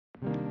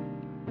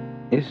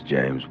It's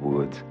James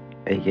Woods,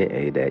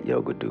 aka that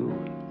yoga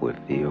dude, with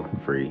Feel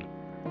Free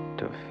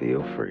to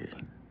Feel Free.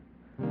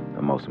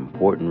 The most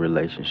important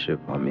relationship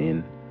I'm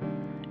in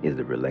is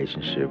the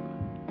relationship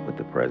with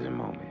the present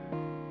moment.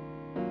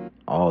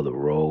 All the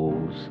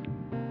roles,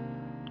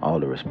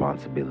 all the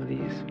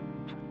responsibilities,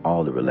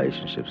 all the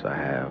relationships I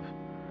have,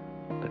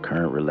 the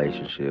current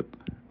relationship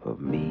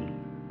of me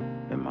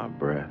and my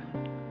breath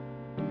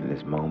in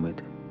this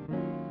moment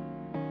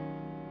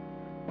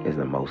is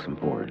the most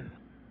important.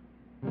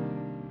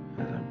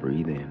 As I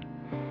breathe in,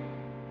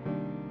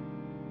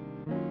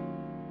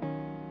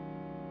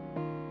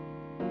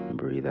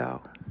 breathe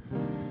out,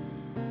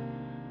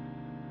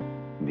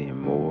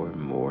 being more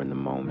and more in the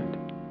moment,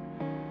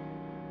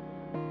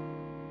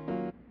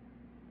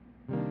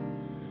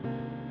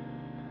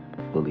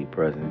 fully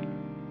present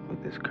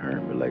with this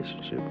current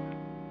relationship,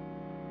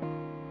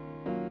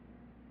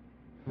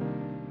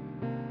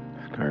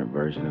 this current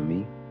version of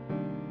me.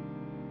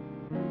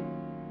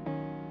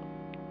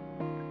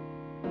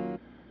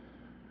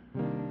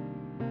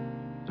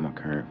 My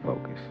current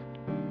focus.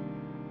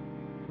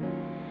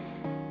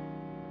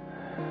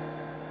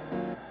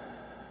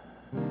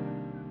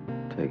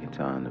 Taking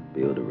time to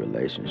build a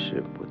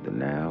relationship with the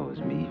now is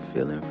me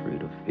feeling free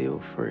to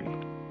feel free.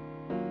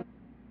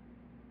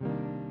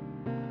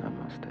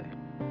 Namaste.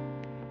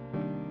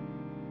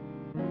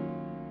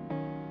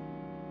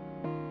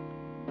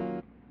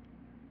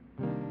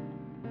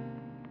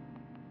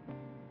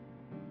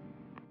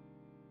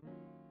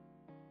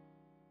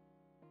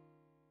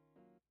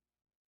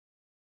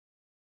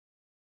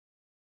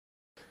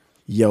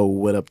 Yo,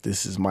 what up?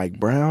 This is Mike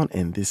Brown,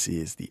 and this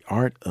is The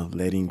Art of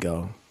Letting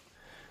Go.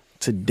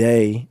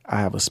 Today,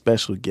 I have a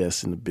special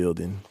guest in the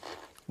building.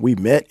 We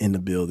met in the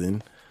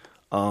building.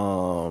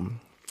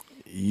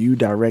 You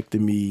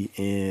directed me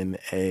in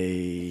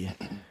a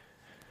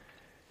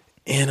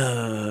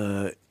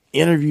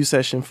interview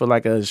session for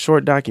like a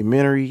short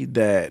documentary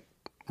that,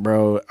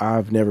 bro,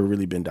 I've never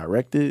really been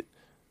directed,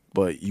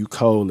 but you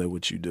cold at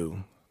what you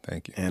do.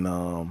 Thank you.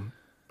 And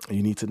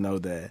you need to know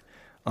that.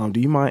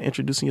 Do you mind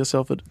introducing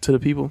yourself to the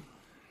people?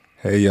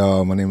 Hey,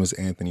 y'all. My name is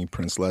Anthony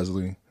Prince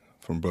Leslie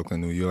from Brooklyn,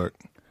 New York.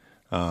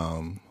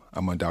 I'm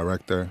a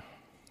director,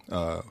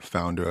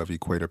 founder of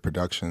Equator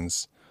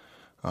Productions,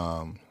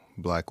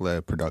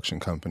 Black-led production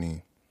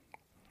company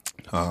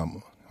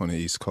on the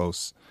East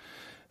Coast.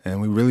 And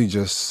we really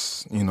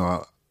just,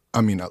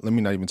 let me not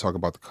even talk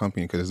about the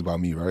company because it's about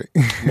me, right?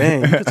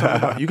 Man,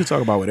 you can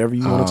talk about whatever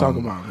you want to talk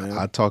about, man.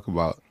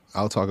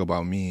 I'll talk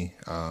about me.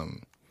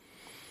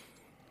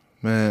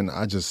 Man,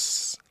 I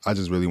just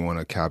really want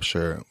to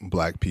capture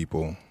Black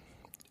people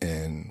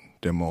in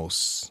their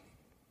most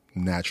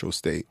natural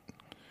state,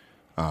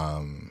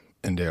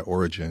 in their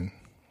origin,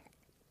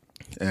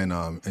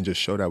 and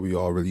just show that we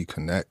all really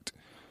connect.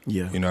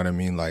 Yeah, You know what I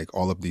mean? Like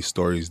all of these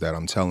stories that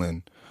I'm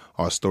telling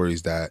are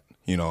stories that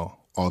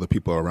all the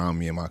people around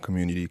me in my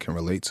community can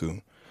relate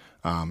to,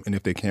 and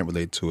if they can't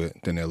relate to it,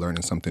 then they're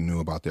learning something new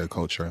about their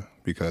culture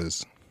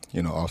because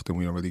often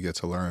we don't really get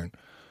to learn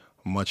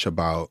much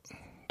about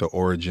the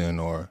origin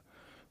or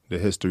the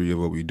history of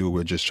what we do.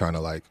 We're just trying to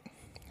like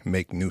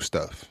make new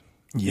stuff,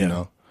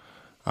 and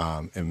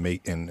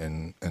make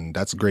and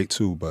that's great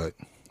too. But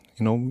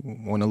we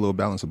want a little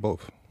balance of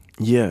both.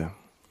 yeah,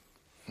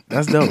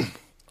 that's dope.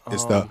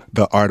 It's the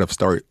art of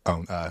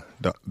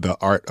the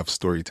art of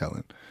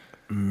storytelling.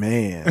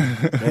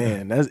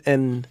 Man,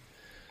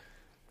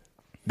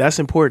 that's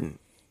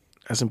important.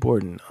 That's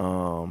important.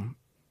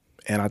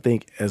 And I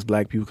think as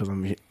Black people, because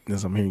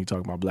I'm hearing you talk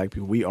about Black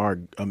people, we are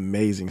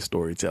amazing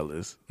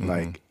storytellers. Mm-hmm.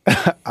 Like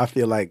I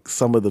feel like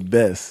some of the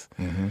best.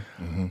 Mm-hmm.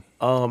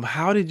 Mm-hmm.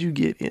 How did you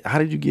get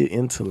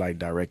into like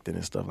directing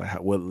and stuff?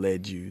 Like what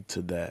led you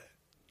to that?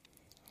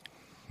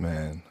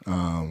 Man,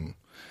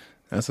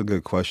 that's a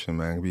good question,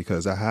 man,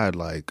 because I had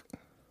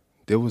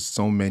there was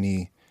so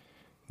many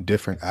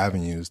different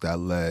avenues that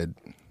led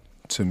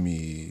to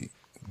me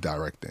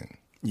directing.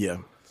 Yeah.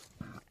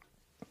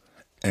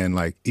 And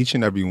like each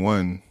and every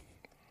one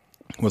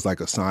was like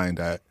a sign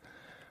that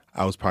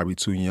I was probably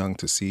too young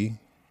to see,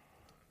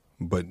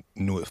 but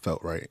knew it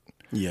felt right.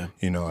 Yeah.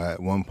 At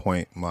one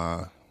point,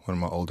 one of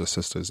my older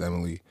sisters,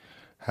 Emily,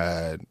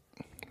 had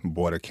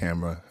bought a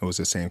camera. It was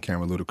the same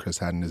camera Ludacris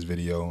had in his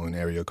video and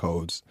area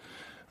codes.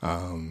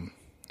 And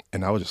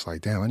I was just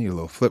like, damn, I need a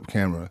little flip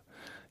camera,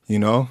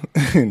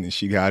 and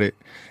she got it.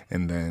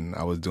 And then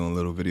I was doing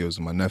little videos with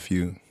my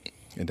nephew.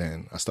 And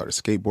then I started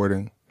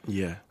skateboarding.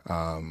 Yeah.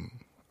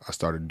 I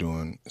started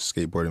doing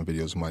skateboarding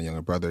videos with my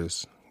younger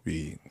brothers.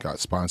 We got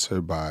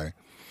sponsored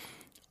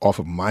off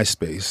of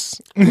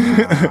MySpace.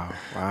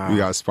 Wow. We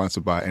got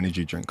sponsored by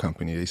energy drink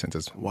company. They sent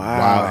us Wow.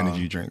 wild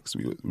energy drinks.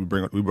 We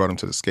brought them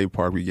to the skate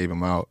park. We gave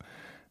them out.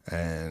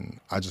 And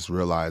I just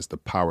realized the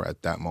power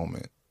at that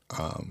moment,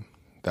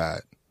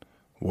 that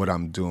what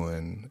I'm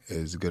doing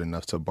is good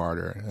enough to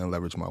barter and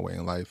leverage my way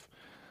in life.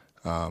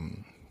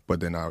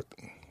 But then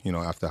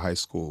after high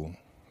school,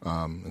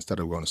 instead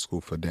of going to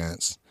school for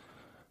dance,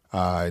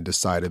 I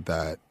decided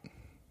that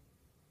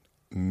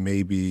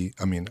maybe,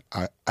 I mean,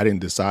 I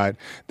didn't decide.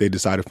 They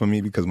decided for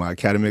me because my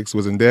academics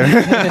wasn't there.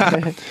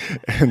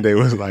 And they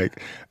was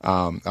like,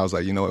 I was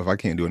like, you know, if I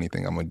can't do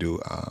anything, I'm going to do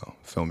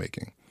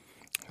filmmaking.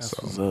 That's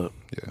what's up.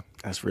 Yeah.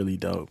 That's really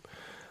dope.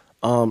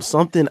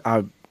 Something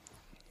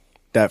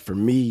that for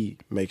me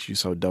makes you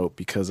so dope,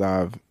 because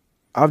I've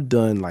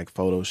done like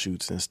photo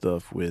shoots and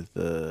stuff with,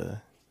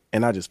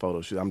 and not just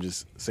photo shoots. I'm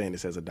just saying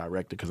this as a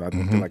director, because I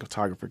feel like a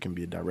photographer can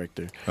be a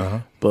director.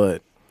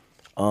 But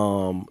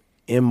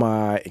in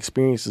my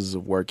experiences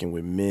of working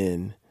with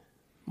men,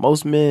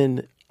 most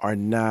men are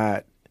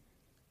not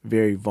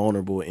very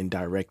vulnerable in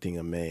directing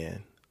a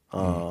man.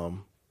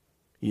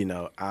 You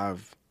know,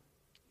 I've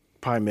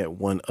probably met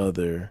one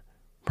other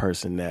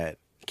person that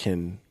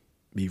can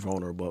be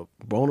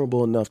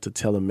vulnerable enough to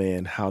tell a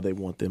man how they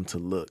want them to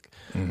look.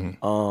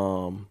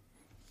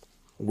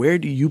 Where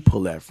do you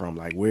pull that from?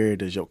 Like, where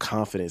does your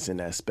confidence in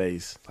that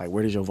space, like,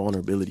 where does your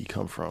vulnerability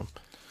come from?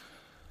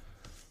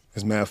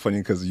 It's mad funny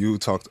because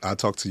I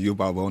talked to you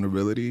about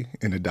vulnerability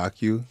in the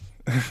docu.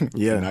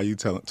 Yeah. And now you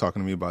talking to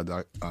me about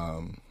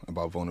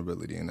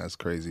vulnerability, and that's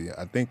crazy.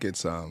 I think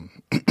it's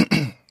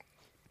it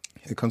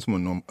comes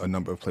from a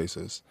number of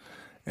places,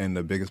 and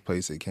the biggest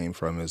place it came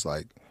from is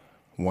like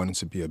wanting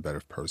to be a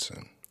better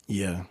person.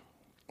 Yeah.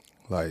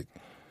 Like,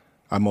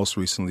 I most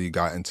recently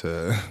got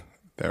into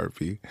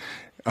therapy.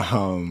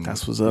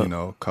 That's what's up. You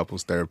know,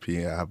 couples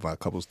therapy. I have my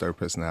couples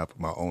therapist, and I have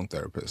my own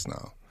therapist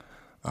now.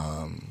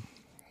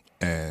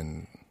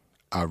 And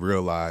I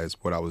realized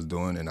what I was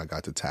doing, and I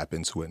got to tap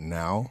into it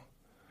now.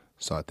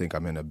 So I think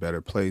I'm in a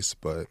better place.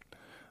 But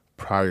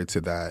prior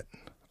to that,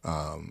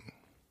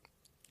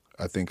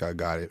 I think I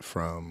got it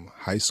from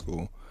high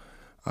school.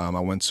 I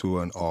went to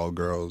an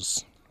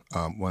all-girls,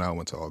 when I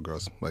went to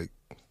all-girls, like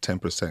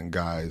 10%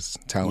 guys,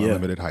 Talent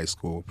Unlimited high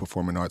school,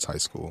 performing arts high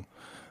school.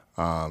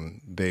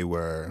 They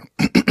were,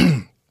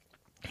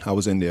 I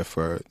was in there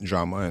for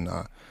drama, and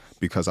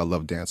because I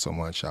love dance so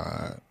much,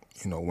 I,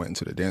 went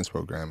into the dance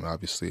program,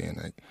 obviously,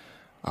 and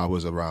I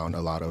was around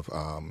a lot of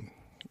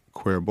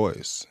queer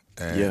boys,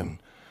 and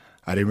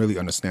I didn't really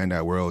understand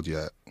that world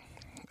yet.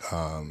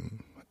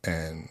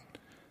 And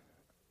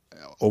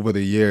over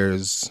the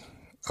years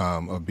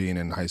of being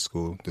in high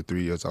school, the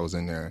 3 years I was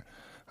in there,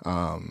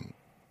 I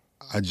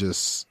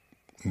just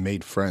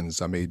made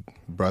friends. I made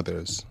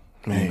brothers.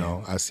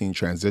 Man. I seen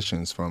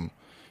transitions from,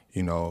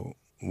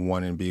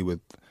 wanting to be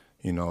with,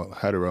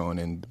 hetero and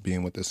then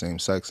being with the same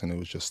sex, and it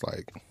was just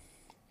like,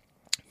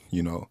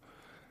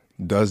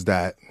 does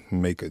that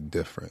make a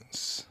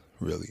difference,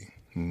 really?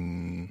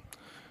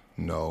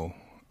 No.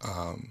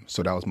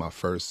 So that was my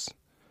first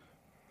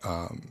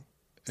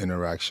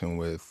interaction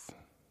with,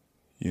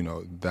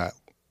 that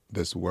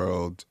this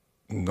world,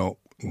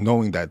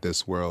 knowing that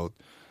this world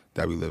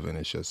that we live in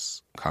is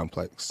just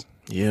complex.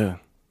 Yeah.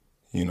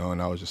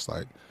 And I was just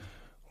like,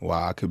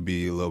 wow, I could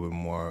be a little bit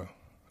more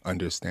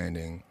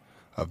understanding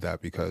of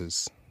that,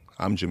 because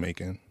I'm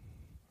Jamaican.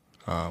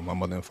 My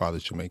mother and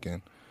father's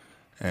Jamaican.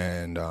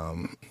 And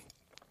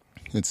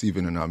it's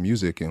even in our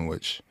music, in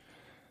which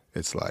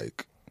it's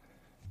like,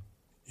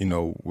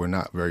 we're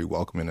not very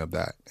welcoming of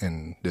that.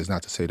 And there's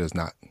not to say there's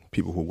not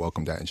people who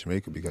welcome that in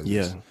Jamaica, because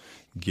there's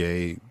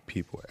gay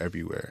people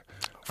everywhere.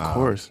 Of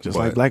course, just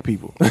like black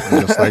people.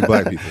 Just like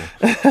black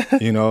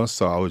people.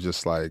 So I was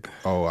just like,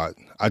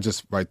 I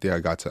just right there, I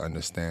got to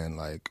understand,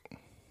 like,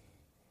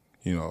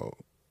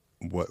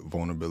 what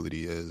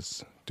vulnerability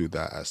is through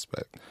that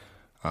aspect.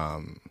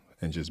 And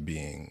just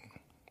being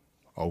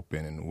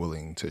open and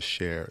willing to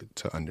share,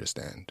 to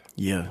understand.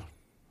 Yeah.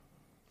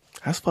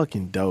 That's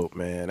fucking dope,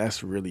 man.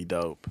 That's really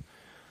dope.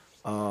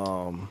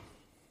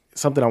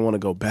 Something I want to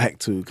go back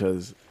to,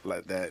 because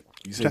like that,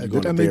 you said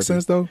did that make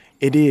sense though?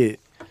 It did.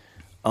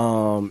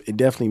 It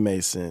definitely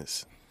made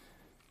sense.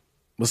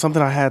 But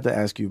something I had to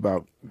ask you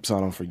about, so I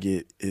don't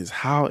forget, is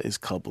how is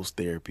couples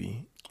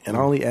therapy? And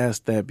I only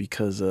ask that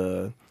because,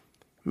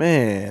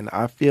 man,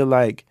 I feel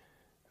like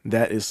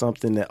that is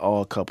something that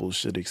all couples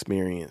should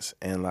experience,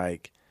 and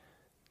like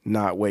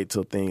not wait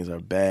till things are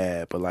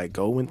bad, but like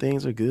go when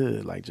things are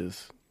good, like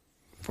just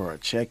for a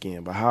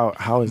check-in. But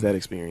how has that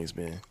experience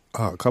been?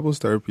 Couples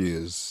therapy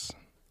it's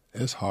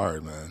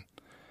hard, man,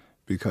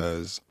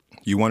 because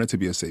you want it to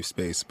be a safe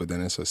space, but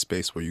then it's a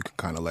space where you can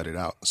kind of let it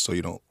out, so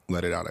you don't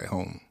let it out at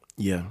home.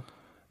 Yeah.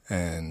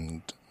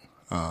 And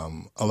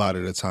a lot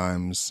of the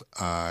times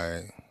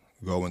I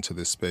go into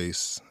this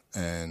space,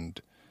 and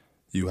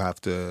you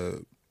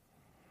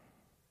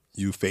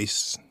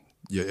face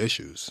your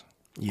issues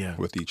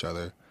with each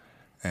other,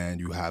 and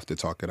you have to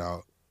talk it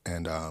out.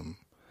 And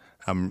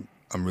I'm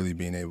really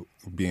being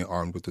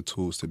armed with the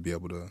tools to be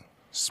able to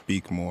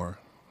speak more,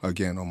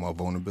 again, on my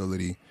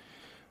vulnerability,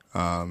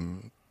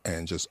 and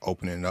just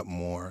opening up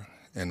more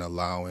and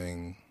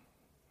allowing,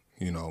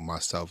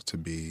 myself to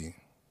be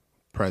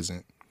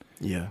present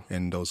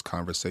in those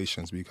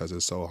conversations, because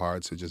it's so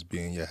hard to just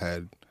be in your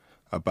head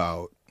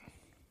about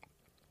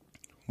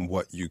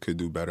what you could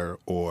do better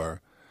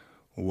or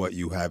what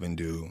you haven't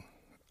done,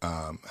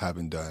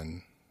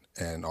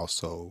 and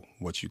also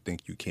what you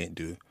think you can't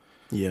do.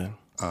 Yeah.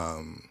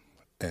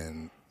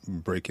 And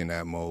breaking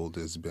that mold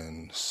has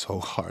been so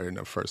hard in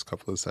the first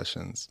couple of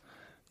sessions.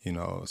 You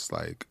know, it's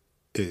like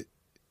it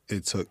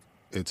took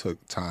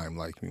time.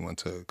 Like we went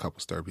to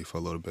couples therapy for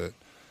a little bit,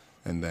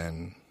 and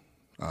then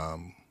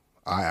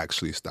I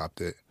actually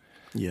stopped it.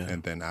 Yeah.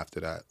 And then after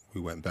that,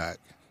 we went back.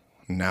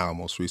 Now,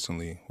 most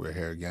recently, we're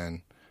here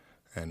again,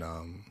 and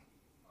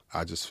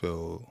I just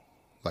feel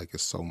like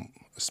it's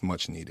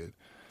much needed.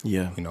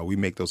 Yeah. You know, we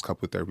make those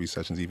couple therapy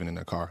sessions even in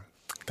the car.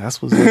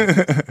 That's what's up.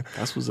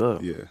 That's what's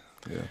up. Yeah.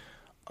 Yeah.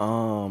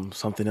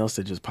 Something else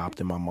that just popped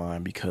in my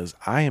mind, because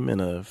I am in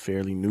a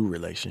fairly new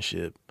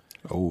relationship.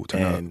 Oh,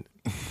 turn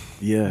up.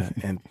 Yeah,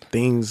 and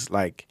things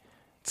like,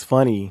 it's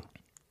funny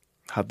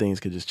how things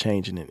could just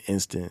change in an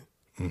instant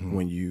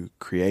when you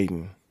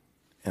creating,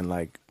 and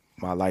like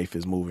my life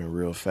is moving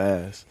real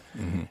fast.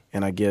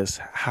 And I guess,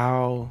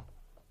 how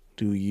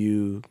do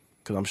you,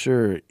 because I'm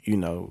sure, you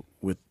know,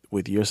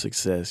 with your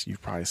success,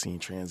 you've probably seen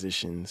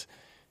transitions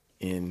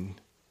in,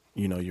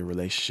 you know, your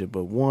relationship.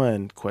 But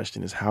one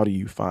question is, how do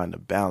you find a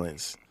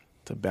balance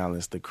to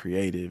balance the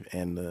creative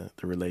and the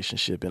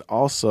relationship? And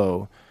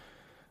also,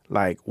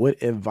 like,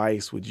 what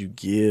advice would you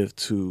give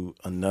to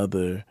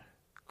another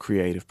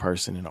creative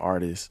person, an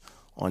artist,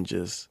 on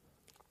just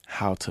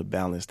how to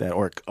balance that,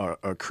 or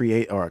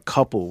create, or a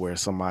couple where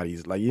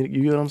somebody's like, you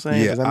get what I'm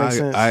saying? Yeah, Does that make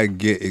sense? I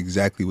get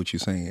exactly what you're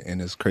saying, and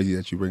it's crazy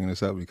that you're bringing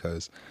this up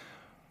because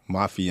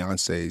my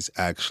fiance is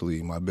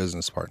actually my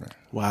business partner.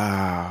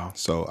 Wow.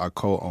 So I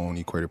co-own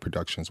Equator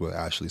Productions with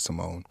Ashley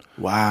Simone.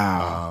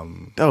 Wow.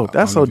 Dope.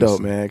 That's so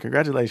dope, man.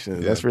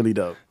 Congratulations. Yeah. That's really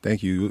dope.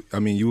 Thank you. I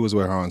mean, you was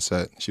with her on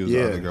set. She was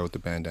Yeah. the other girl with the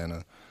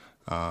bandana.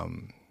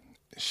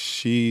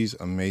 She's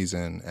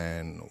amazing,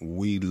 and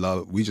we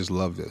just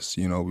love this.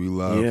 You know, we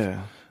love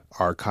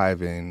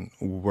archiving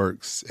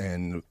works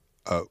and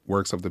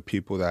works of the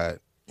people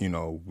that, you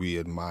know, we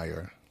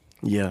admire.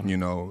 Yeah. You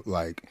know,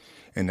 like,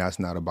 and that's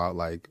not about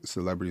like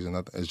celebrities and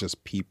nothing. It's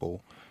just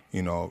people,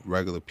 you know,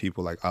 regular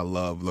people. Like, I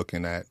love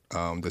looking at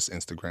this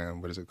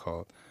Instagram. What is it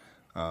called?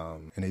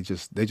 And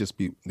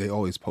they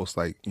always post,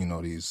 like, you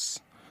know, these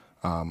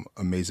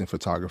amazing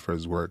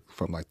photographers' work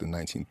from like the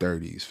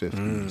 1930s,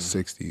 50s,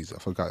 60s. I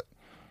forgot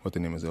what the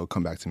name is. It'll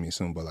come back to me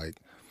soon. But like,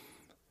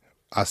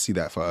 I see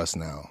that for us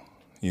now,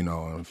 you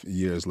know,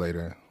 years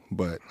later.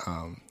 But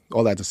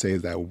all that to say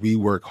is that we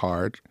work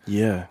hard.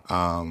 Yeah.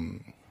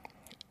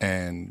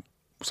 And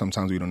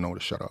sometimes we don't know when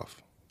to shut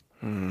off.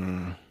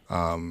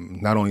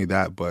 Not only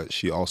that, but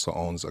she also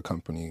owns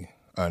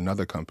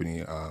another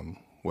company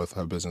with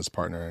her business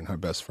partner and her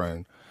best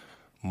friend,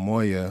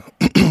 Moya,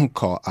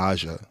 called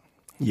Aja.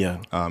 Yeah.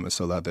 It's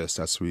a leather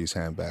accessories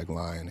handbag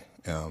line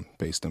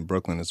based in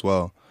Brooklyn as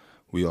well.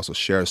 We also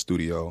share a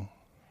studio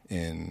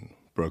in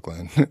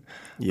Brooklyn.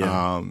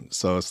 Yeah.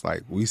 So it's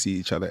like we see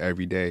each other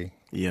every day,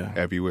 Yeah.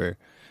 everywhere,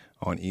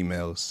 on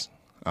emails.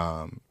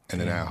 And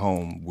then at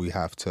home, we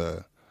have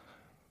to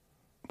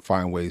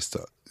find ways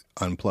to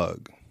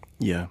unplug.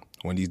 Yeah.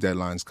 When these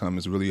deadlines come,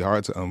 it's really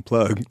hard to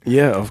unplug.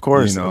 Yeah, of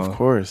course. You know? Of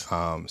course.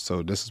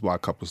 So this is why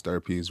couples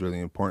therapy is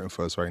really important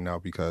for us right now,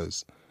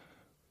 because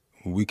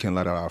we can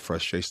let out our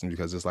frustration,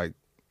 because it's like,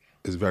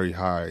 it's very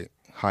high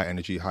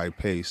energy, high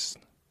pace.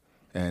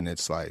 And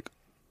it's like,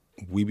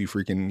 we be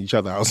freaking each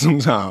other out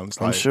sometimes.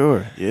 I'm like,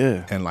 sure.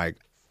 Yeah. And like,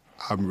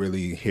 I'm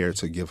really here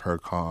to give her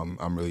calm.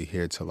 I'm really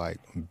here to like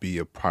be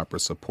a proper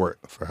support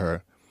for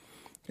her.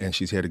 And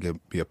she's here to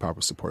be a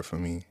proper support for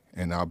me.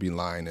 And I'll be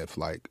lying if,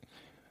 like,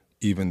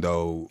 even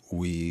though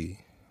we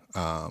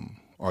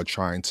are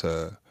trying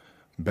to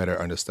better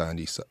understand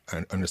each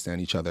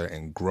other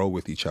and grow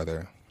with each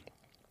other,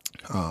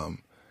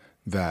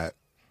 that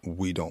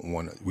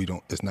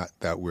it's not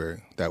that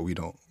we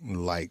don't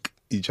like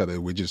each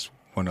other. We just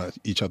want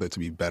each other to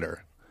be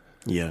better.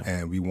 Yeah.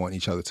 And we want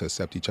each other to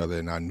accept each other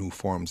in our new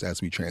forms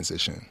as we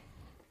transition.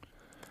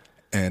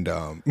 And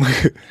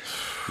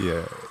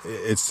yeah,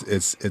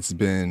 it's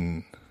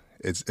been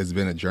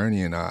a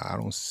journey, and I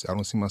don't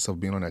see myself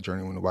being on that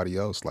journey with nobody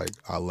else. Like,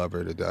 I love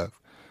her to death.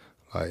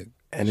 Like,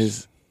 and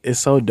it's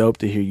so dope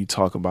to hear you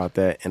talk about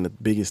that. And the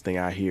biggest thing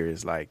I hear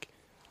is like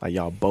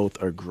y'all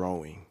both are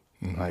growing.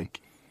 Like,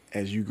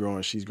 as you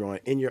growing, she's growing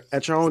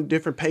at your own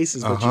different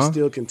paces, but you're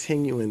still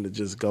continuing to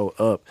just go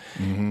up.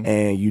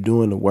 And you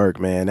doing the work,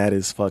 man. That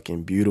is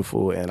fucking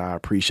beautiful, and I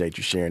appreciate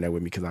you sharing that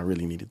with me, because I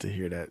really needed to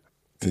hear that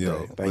today.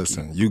 Yo, Thank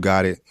listen, you. you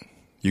got it.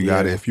 You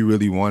got it. If you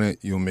really want it,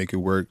 you'll make it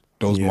work.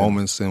 Those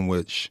moments in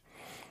which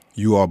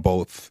you are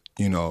both,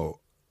 you know,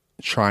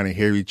 trying to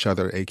hear each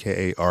other,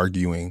 aka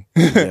arguing.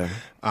 Take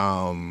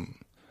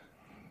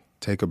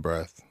a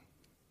breath.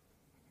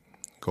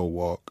 Go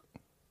walk.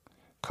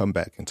 Come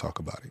back and talk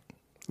about it.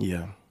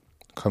 Yeah.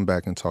 Come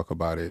back and talk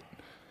about it.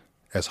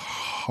 As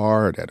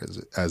hard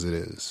as it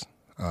is,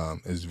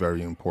 it's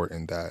very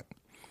important that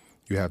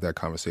you have that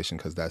conversation,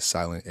 because that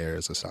silent air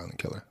is a silent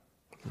killer.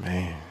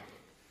 Man.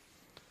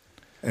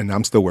 And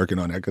I'm still working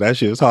on that, because that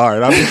shit is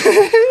hard. I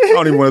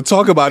don't even want to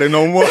talk about it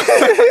no more.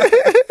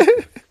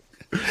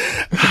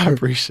 I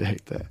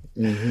appreciate that.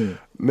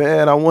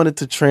 Man, I wanted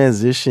to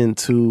transition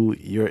to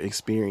your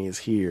experience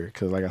here,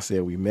 because like I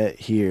said, we met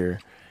here,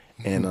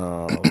 and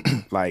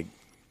like,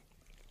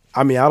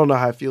 I mean, I don't know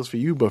how it feels for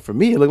you, but for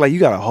me, it looked like you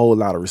got a whole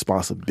lot of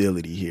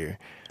responsibility here.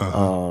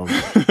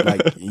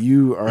 Like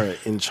you are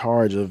in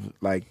charge of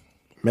like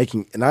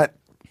making not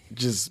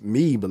just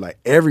me, but like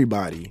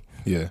everybody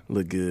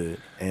look good.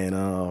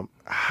 And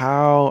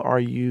how are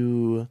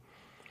you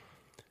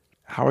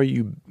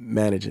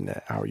managing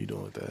that? How are you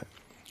doing with that?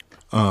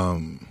 I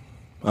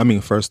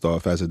mean, first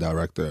off, as a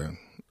director,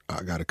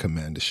 I got to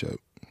command the ship.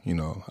 You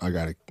know, I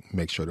got to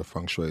make sure the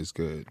feng shui is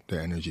good,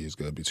 the energy is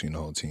good between the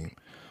whole team.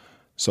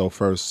 So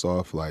first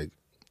off, like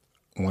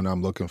when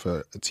I'm looking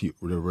for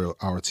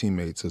our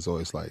teammates, is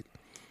always like,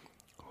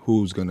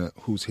 who's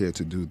here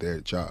to do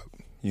their job?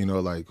 You know,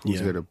 like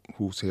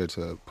who's here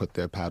to put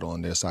their paddle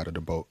on their side of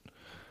the boat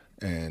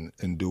and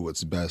do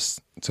what's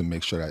best to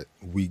make sure that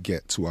we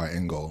get to our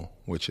end goal,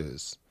 which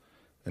is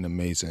an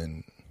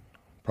amazing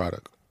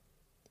product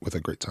with a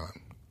great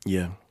time.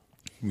 Yeah.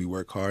 We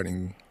work hard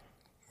and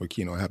we're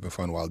keen on having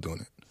fun while doing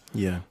it.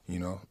 Yeah. You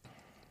know?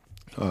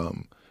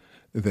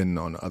 Then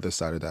on the other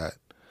side of that,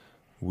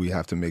 we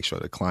have to make sure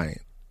the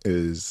client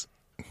is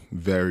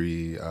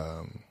very,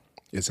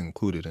 is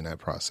included in that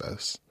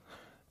process.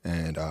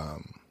 And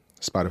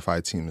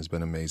Spotify team has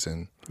been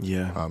amazing.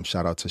 Yeah.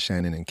 Shout out to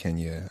Shannon and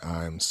Kenya.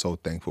 I'm so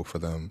thankful for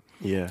them.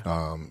 Yeah.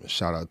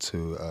 Shout out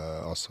to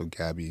also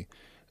Gabby.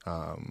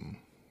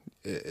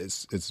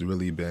 It's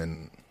really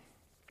been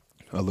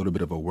a little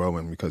bit of a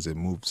whirlwind because it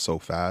moved so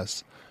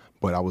fast,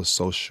 but I was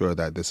so sure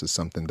that this is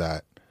something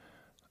that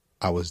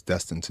I was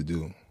destined to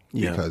do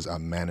because I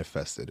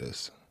manifested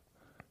this.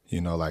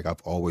 You know, like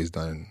I've always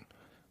done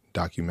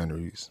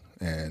documentaries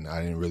and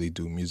I didn't really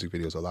do music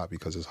videos a lot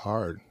because it's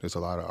hard. There's a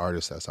lot of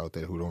artists that's out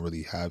there who don't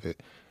really have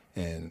it,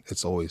 and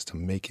it's always to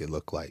make it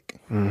look like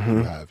you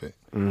have it.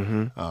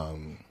 You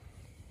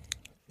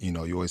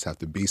know, you always have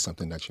to be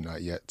something that you're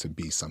not yet to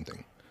be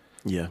something.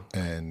 Yeah.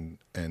 And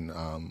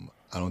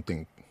I don't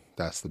think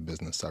that's the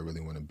business I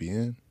really want to be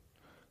in.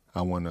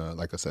 I want to,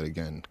 like I said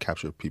again,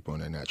 capture people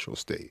in their natural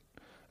state,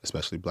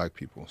 especially Black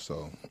people.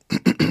 So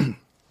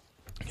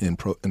in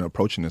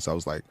approaching this, I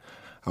was like,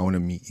 I want to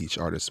meet each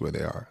artist where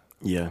they are.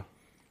 Yeah.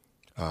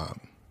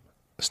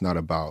 It's not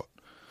about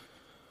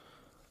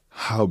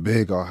how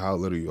big or how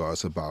little you are.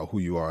 It's about who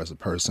you are as a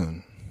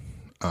person.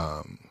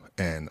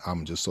 And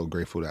I'm just so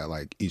grateful that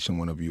like each and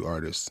one of you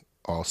artists,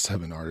 all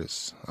 7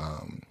 artists,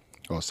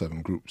 all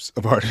 7 groups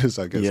of artists,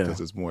 I guess, because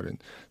it's more than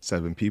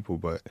 7 people,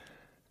 but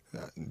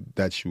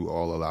that you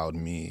all allowed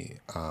me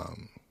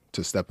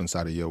to step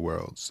inside of your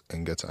worlds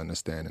and get to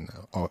understand. And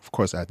of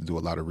course, I had to do a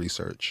lot of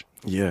research.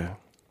 Yeah.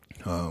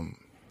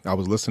 I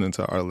was listening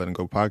to our Letting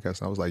Go podcast,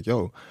 and I was like,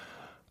 yo,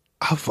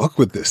 I fuck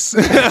with this.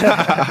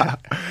 I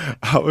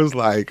was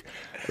like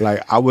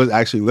I was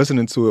actually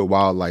listening to it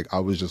while like I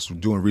was just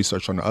doing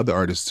research on the other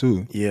artists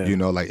too. Yeah. You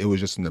know, like it was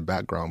just in the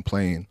background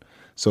playing.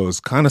 So it's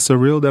kind of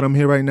surreal that I'm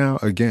here right now.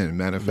 Again,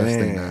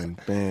 manifesting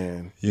that.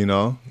 Man. You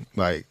know,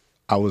 like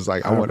I was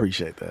like, I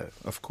appreciate that.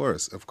 Of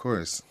course.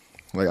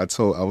 Like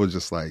I was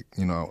just like,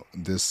 you know,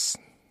 this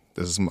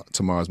is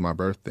tomorrow's my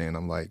birthday, and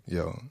I'm like,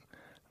 yo.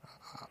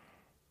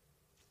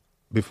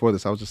 Before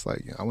this, I was just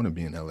like, I want to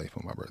be in LA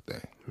for my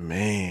birthday.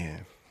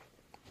 Man,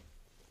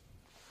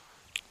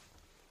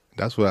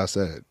 that's what I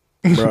said,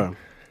 bro.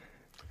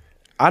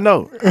 I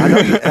know,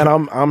 and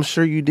I'm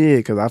sure you did,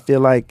 because I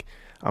feel like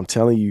I'm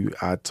telling you,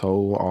 I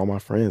told all my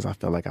friends, I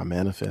felt like I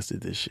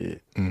manifested this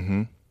shit,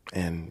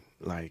 and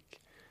like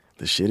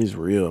the shit is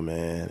real,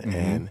 man.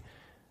 And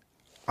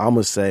I'm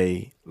gonna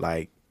say,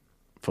 like,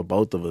 for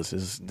both of us,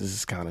 this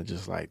is kind of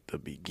just like the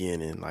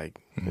beginning. Like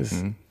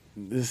this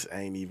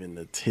ain't even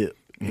the tip.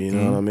 You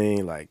know what I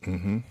mean? Like,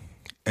 and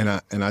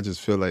I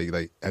just feel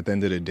like at the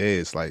end of the day,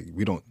 it's like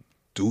we don't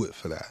do it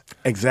for that.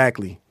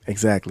 Exactly.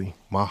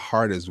 My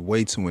heart is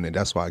way too in it.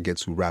 That's why I get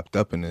too wrapped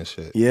up in this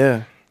shit.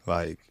 Yeah.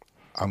 Like,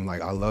 I'm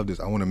like, I love this.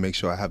 I want to make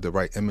sure I have the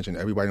right image, and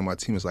everybody on my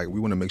team is like, we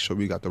want to make sure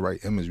we got the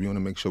right image. We want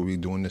to make sure we're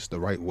doing this the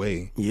right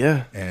way.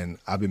 Yeah. And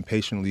I've been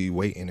patiently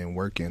waiting and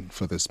working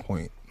for this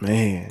point,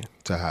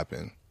 to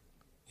happen.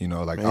 You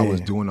know, like I was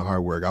doing the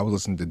hard work. I was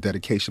listening to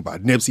Dedication by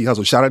Nipsey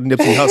Hussle. Shout out to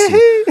Nipsey Hussle.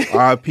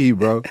 R.I.P.,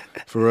 bro.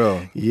 For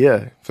real.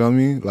 Yeah. Feel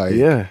me? Like,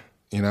 you know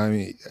what I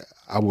mean?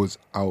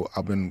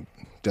 I've been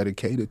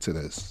dedicated to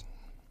this.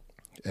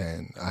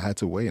 And I had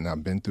to wait. And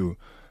I've been through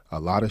a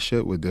lot of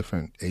shit with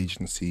different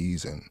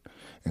agencies and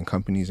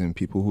companies and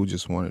people who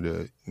just wanted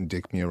to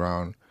dick me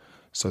around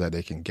so that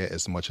they can get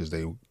as much as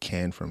they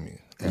can from me.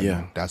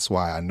 And that's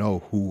why I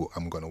know who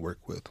I'm going to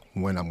work with,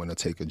 when I'm going to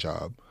take a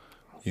job.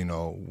 You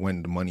know,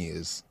 when the money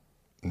is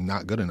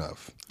not good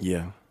enough.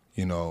 Yeah.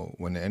 You know,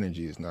 when the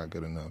energy is not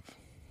good enough.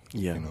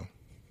 Yeah. You know.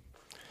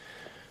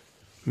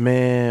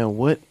 Man,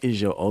 what is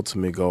your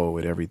ultimate goal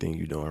with everything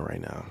you're doing right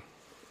now?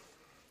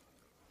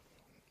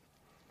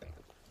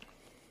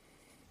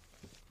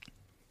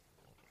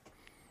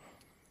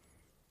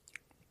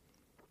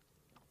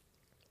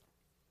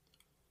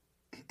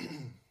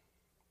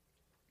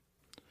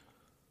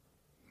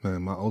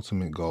 Man, my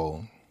ultimate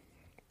goal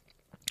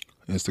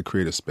is to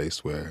create a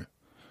space where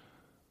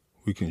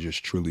we can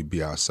just truly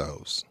be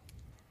ourselves.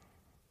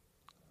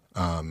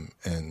 And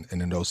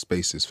in those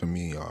spaces for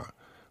me are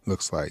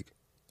looks like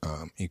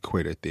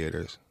Equator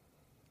Theaters,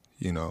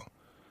 you know,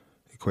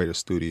 Equator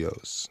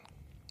Studios.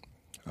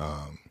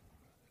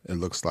 It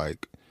looks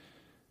like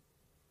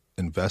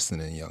investing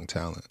in young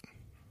talent,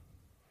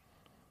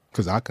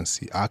 because I can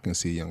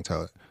see young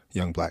talent,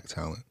 young black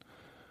talent.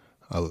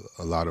 A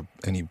lot of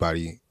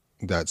anybody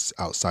that's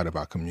outside of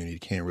our community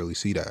can't really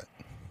see that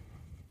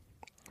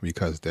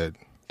because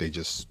they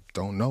just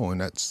don't know,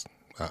 and I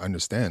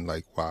understand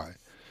like why.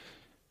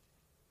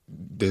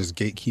 There's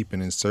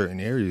gatekeeping in certain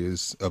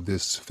areas of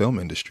this film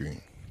industry,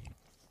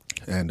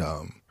 and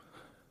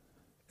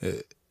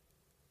it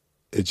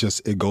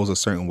goes a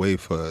certain way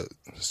for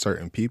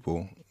certain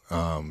people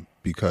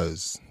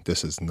because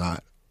this is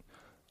not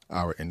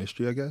our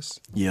industry, I guess.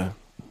 Yeah.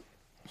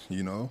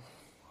 You know,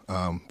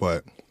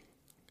 but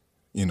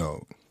you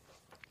know,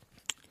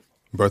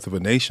 Birth of a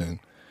Nation,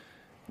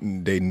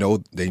 they knew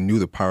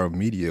the power of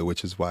media,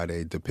 which is why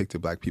they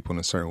depicted black people in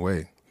a certain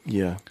way.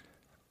 Yeah.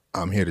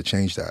 I'm here to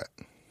change that.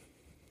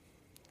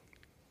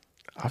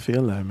 I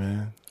feel that,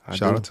 man.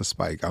 Shout out to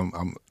Spike.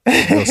 I'm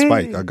yo,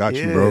 Spike, I got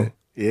you, bro.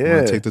 Yeah. I'm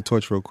gonna take the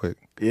torch real quick.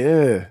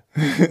 Yeah.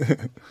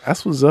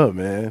 That's what's up,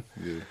 man.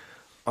 Yeah.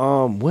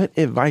 What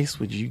advice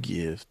would you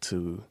give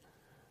to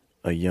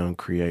a young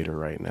creator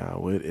right now?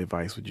 What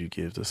advice would you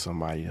give to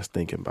somebody that's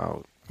thinking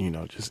about,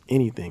 just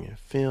anything in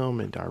film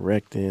and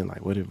directing?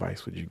 Like, what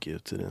advice would you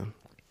give to them?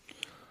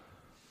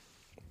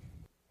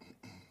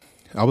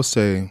 I would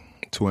say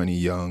to any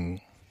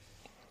young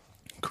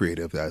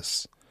creative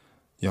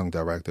young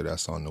director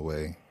that's on the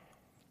way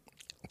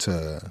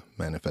to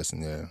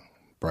manifesting their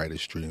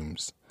brightest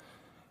dreams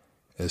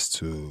is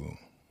to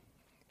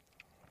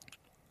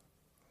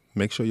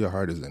make sure your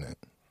heart is in it.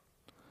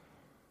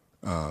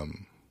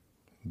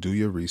 Do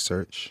your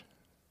research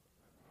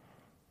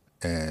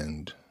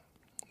and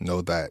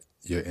know that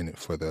you're in it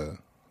for the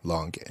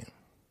long game.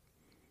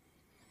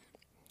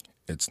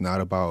 It's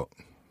not about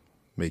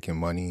making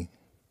money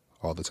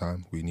all the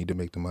time. We need to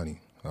make the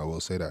money. I will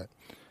say that.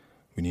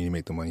 We need to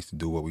make the money to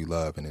do what we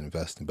love and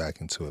invest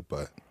back into it,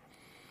 but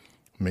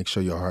make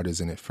sure your heart is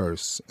in it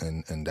first,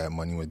 and that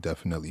money would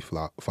definitely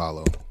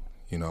follow.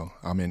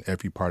 I'm in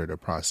every part of the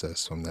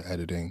process, from the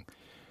editing,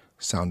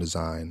 sound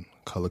design,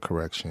 color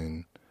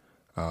correction,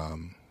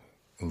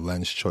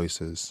 lens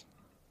choices,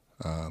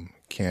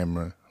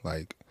 camera.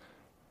 Like,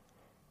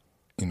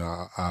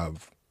 I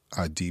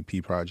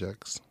DP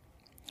projects,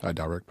 I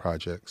direct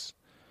projects,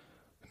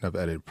 and I've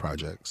edited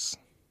projects.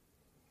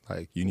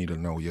 Like, you need to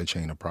know your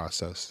chain of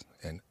process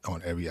and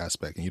on every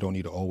aspect, and you don't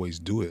need to always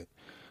do it,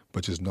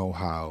 but just know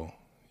how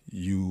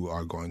you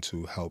are going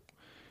to help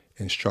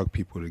instruct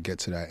people to get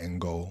to that end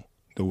goal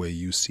the way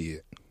you see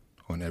it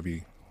on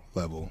every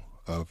level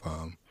of,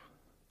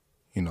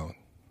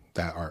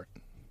 that art.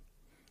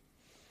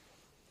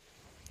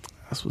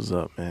 That's what's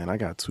up, man. I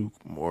got 2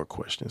 more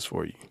questions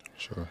for you.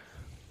 Sure.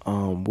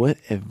 What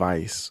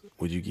advice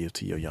would you give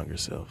to your younger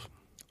self?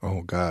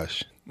 Oh,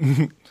 gosh.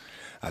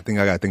 I think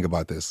I got to think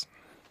about this.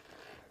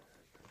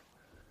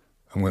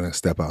 I'm going to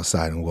step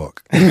outside and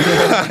walk.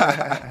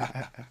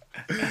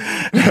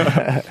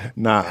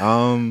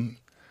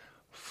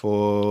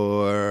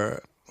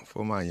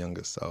 For my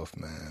younger self,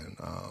 man.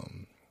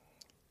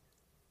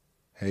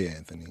 Hey,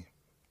 Anthony.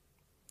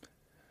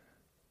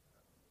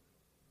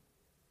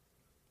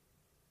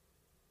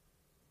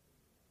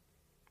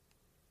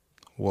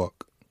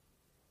 Walk.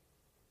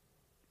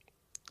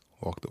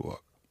 Walk the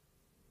walk.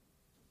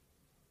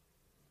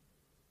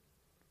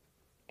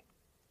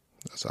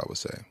 That's what I would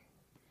say.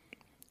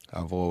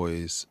 I've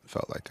always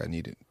felt like I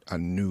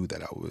knew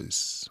that I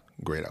was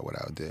great at what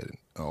I did.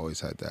 I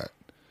always had that,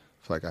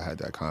 I feel like I had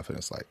that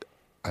confidence. Like,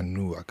 I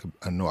know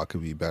I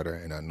could be better,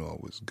 and I knew I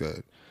was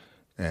good.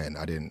 And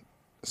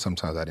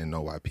sometimes I didn't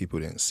know why people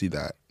didn't see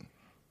that,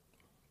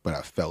 but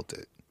I felt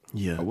it.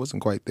 Yeah. I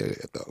wasn't quite there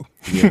yet, though.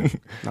 Yeah.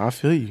 No, I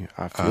feel you.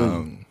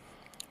 You.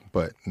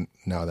 But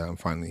now that I'm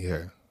finally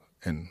here,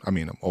 and I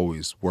mean, I'm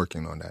always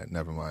working on that.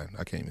 Never mind.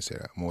 I can't even say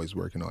that. I'm always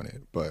working on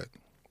it. But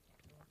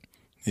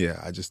yeah,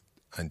 I just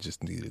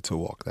needed to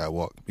walk that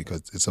walk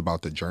because it's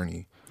about the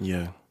journey.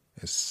 Yeah.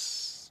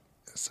 It's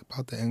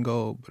about the end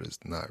goal, but it's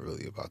not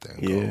really about the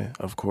end goal. Yeah,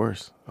 of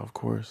course.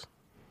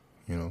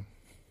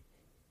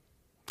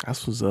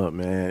 That's what's up,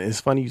 man. It's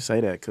funny you say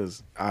that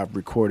because I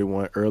recorded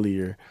one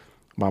earlier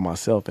by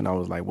myself, and I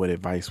was like, what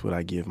advice would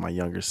I give my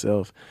younger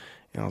self?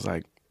 And I was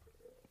like,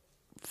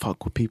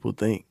 fuck what people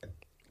think.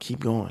 Keep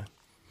going.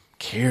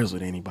 Cares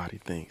what anybody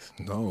thinks.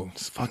 No.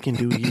 Just fucking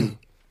do you.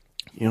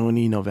 You don't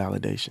need no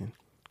validation.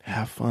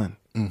 Have fun.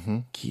 Mm-hmm.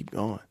 Keep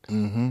going.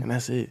 Mm-hmm. And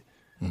that's it.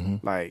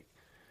 Mm-hmm. Like,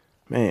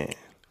 man.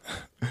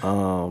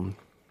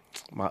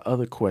 My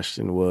other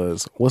question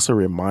was, what's a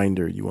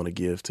reminder you want to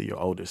give to your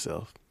older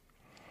self?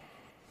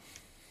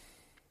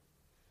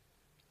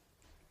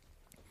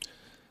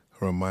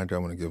 A reminder I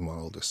want to give my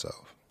older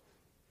self.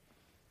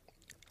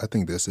 I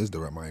think this is the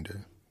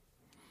reminder.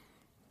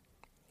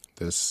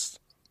 This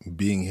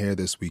being here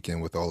this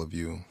weekend with all of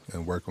you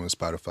and working with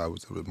Spotify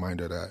was a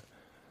reminder that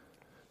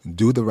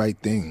do the right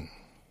thing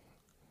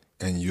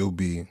and you'll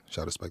be,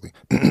 shout out to Spike Lee.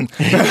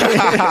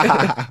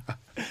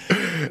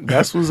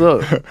 That's what's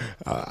up.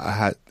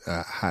 I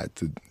had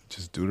to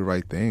just do the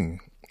right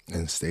thing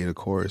and stay the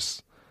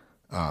course,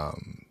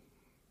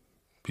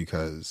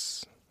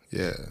 because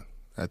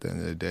at the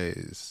end of the day,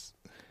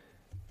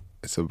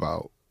 it's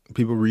about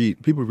people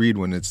read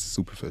when it's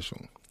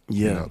superficial.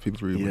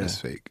 People read when it's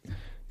fake.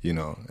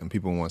 And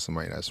people want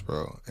somebody that's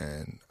real.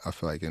 And I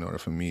feel like in order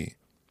for me,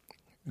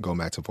 going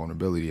back to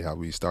vulnerability, how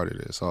we started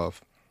this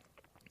off,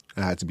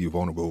 I had to be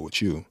vulnerable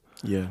with you.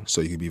 Yeah. So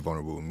you could be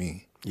vulnerable with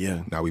me.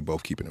 Yeah. Now we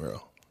both keeping it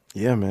real.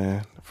 Yeah,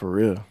 man. For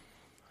real.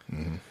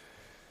 Mm-hmm.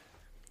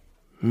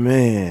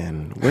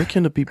 Man, where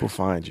can the people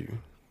find you?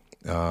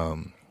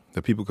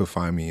 The people could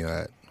find me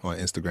on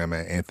Instagram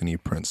at Anthony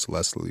Prince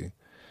Leslie.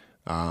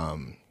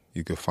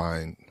 You could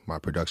find my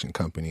production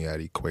company at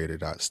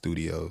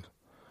Equator.studio.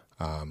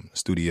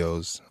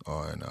 Studios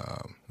on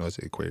it's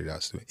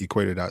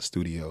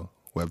Equator.studio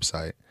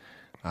website.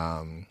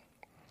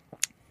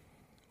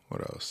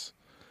 What else?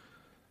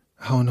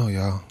 I don't know,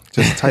 y'all.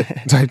 Just type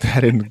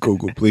that in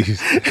Google, please,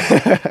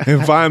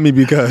 and find me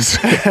because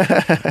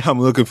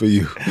I'm looking for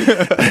you.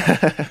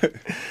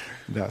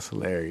 That's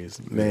hilarious,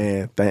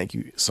 man. Thank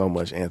you so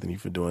much, Anthony,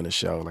 for doing the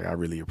show. Like, I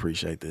really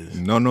appreciate this.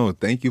 No,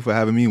 thank you for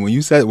having me. When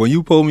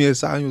you pulled me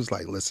aside, you was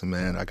like, "Listen,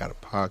 man, I got a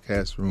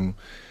podcast room.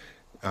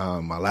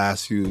 My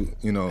last few,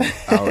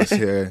 hours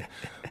here.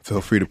 Feel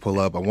free to pull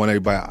up. I want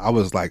everybody." I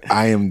was like,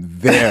 "I am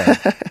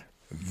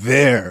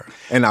there,"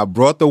 and I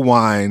brought the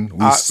wine.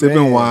 We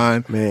sipping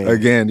wine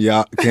again.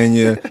 Yeah,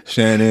 Kenya,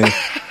 Shannon,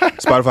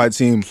 Spotify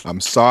team. I'm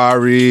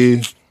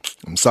sorry,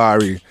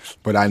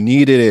 but I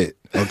needed it.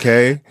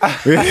 Okay.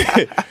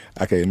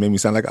 Okay, it made me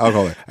sound like an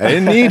alcoholic. I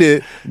didn't need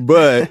it,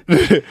 but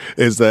it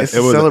was a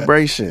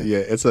celebration.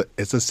 It's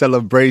a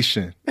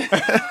celebration.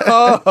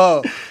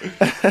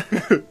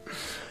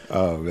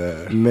 Oh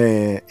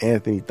man,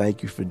 Anthony,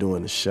 thank you for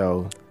doing the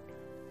show.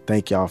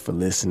 Thank y'all for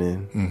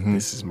listening. Mm-hmm.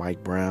 This is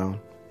Mike Brown,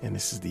 and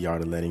this is The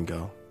Art of Letting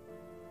Go.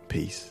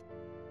 Peace.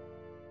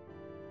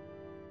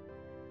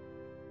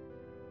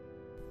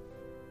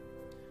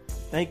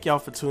 Thank y'all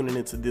for tuning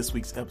into this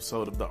week's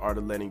episode of The Art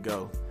of Letting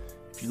Go.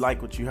 If you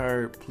like what you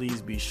heard,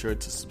 please be sure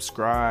to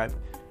subscribe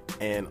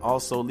and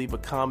also leave a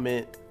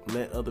comment.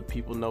 Let other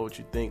people know what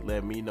you think.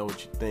 Let me know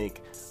what you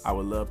think. I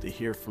would love to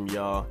hear from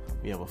y'all.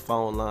 We have a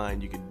phone line.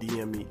 You can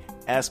DM me.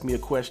 Ask me a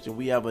question.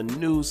 We have a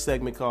new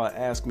segment called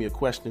Ask Me a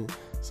Question,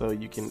 so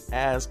you can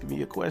ask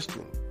me a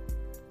question.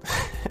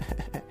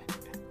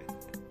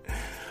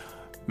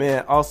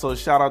 Man, also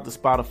shout out to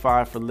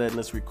Spotify for letting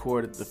us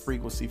record at the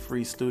Frequency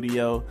Free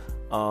Studio.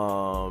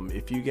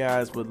 If you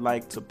guys would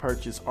like to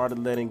purchase Art of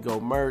Letting Go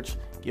merch,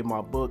 get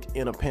my book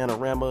In a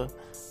Panorama.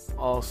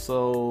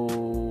 Also,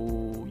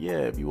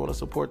 if you want to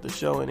support the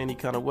show in any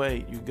kind of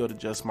way, you can go to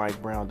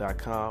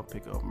justmikebrown.com,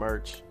 pick up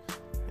merch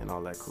and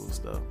all that cool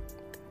stuff.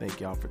 Thank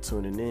y'all for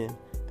tuning in.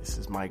 This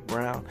is Mike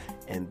Brown,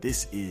 and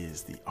this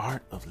is The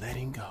Art of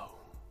Letting Go.